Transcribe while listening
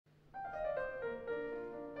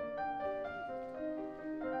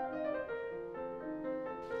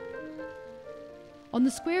On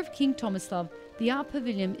the square of King Tomislav, the art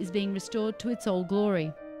pavilion is being restored to its old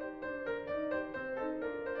glory.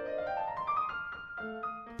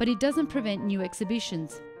 But it doesn't prevent new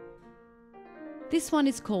exhibitions. This one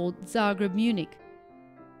is called Zagreb Munich,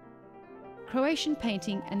 Croatian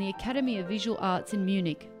painting and the Academy of Visual Arts in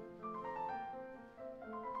Munich.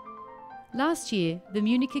 Last year, the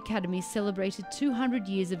Munich Academy celebrated 200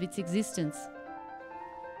 years of its existence.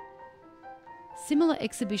 Similar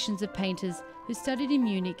exhibitions of painters who studied in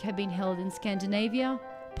Munich have been held in Scandinavia,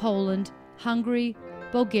 Poland, Hungary,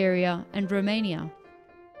 Bulgaria and Romania.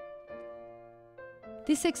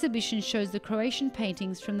 This exhibition shows the Croatian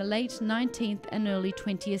paintings from the late 19th and early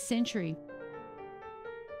 20th century.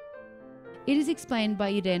 It is explained by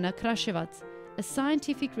Irena Kraševac, a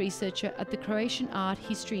scientific researcher at the Croatian Art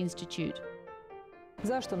History Institute.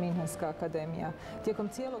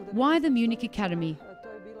 Why the Munich Academy?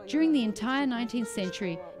 During the entire 19th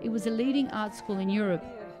century, it was a leading art school in Europe.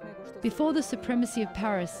 Before the supremacy of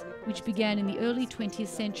Paris, which began in the early 20th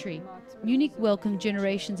century, Munich welcomed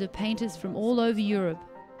generations of painters from all over Europe.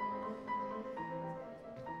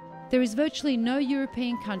 There is virtually no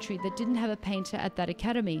European country that didn't have a painter at that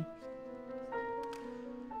academy.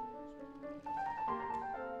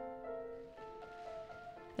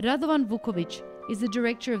 Radovan Vukovic is the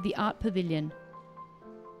director of the Art Pavilion.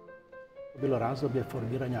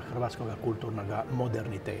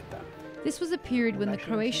 This was a period when the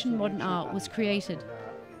Croatian modern art was created.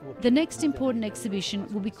 The next important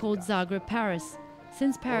exhibition will be called Zagreb Paris,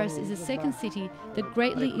 since Paris is the second city that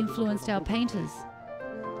greatly influenced our painters.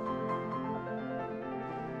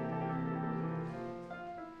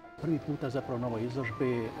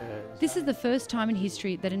 This is the first time in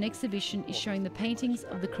history that an exhibition is showing the paintings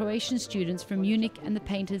of the Croatian students from Munich and the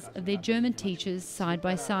painters of their German teachers side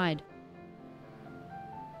by side.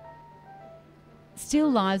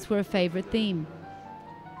 Still lives were a favourite theme.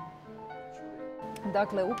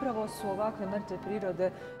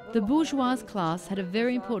 The bourgeois class had a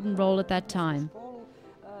very important role at that time.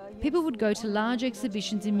 People would go to large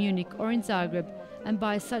exhibitions in Munich or in Zagreb and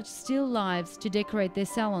buy such still lives to decorate their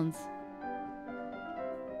salons.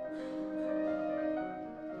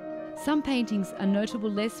 Some paintings are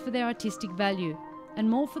notable less for their artistic value and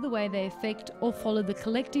more for the way they affect or follow the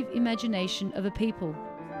collective imagination of a people.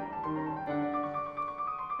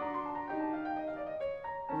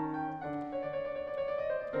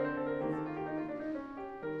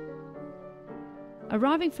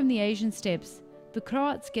 Arriving from the Asian steppes, the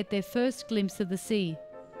Croats get their first glimpse of the sea.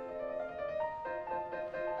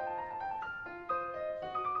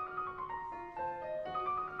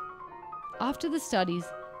 After the studies,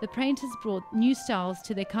 the painters brought new styles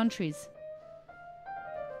to their countries.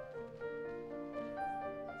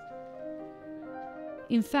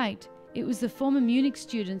 In fact, it was the former Munich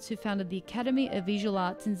students who founded the Academy of Visual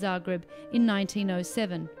Arts in Zagreb in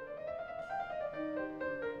 1907.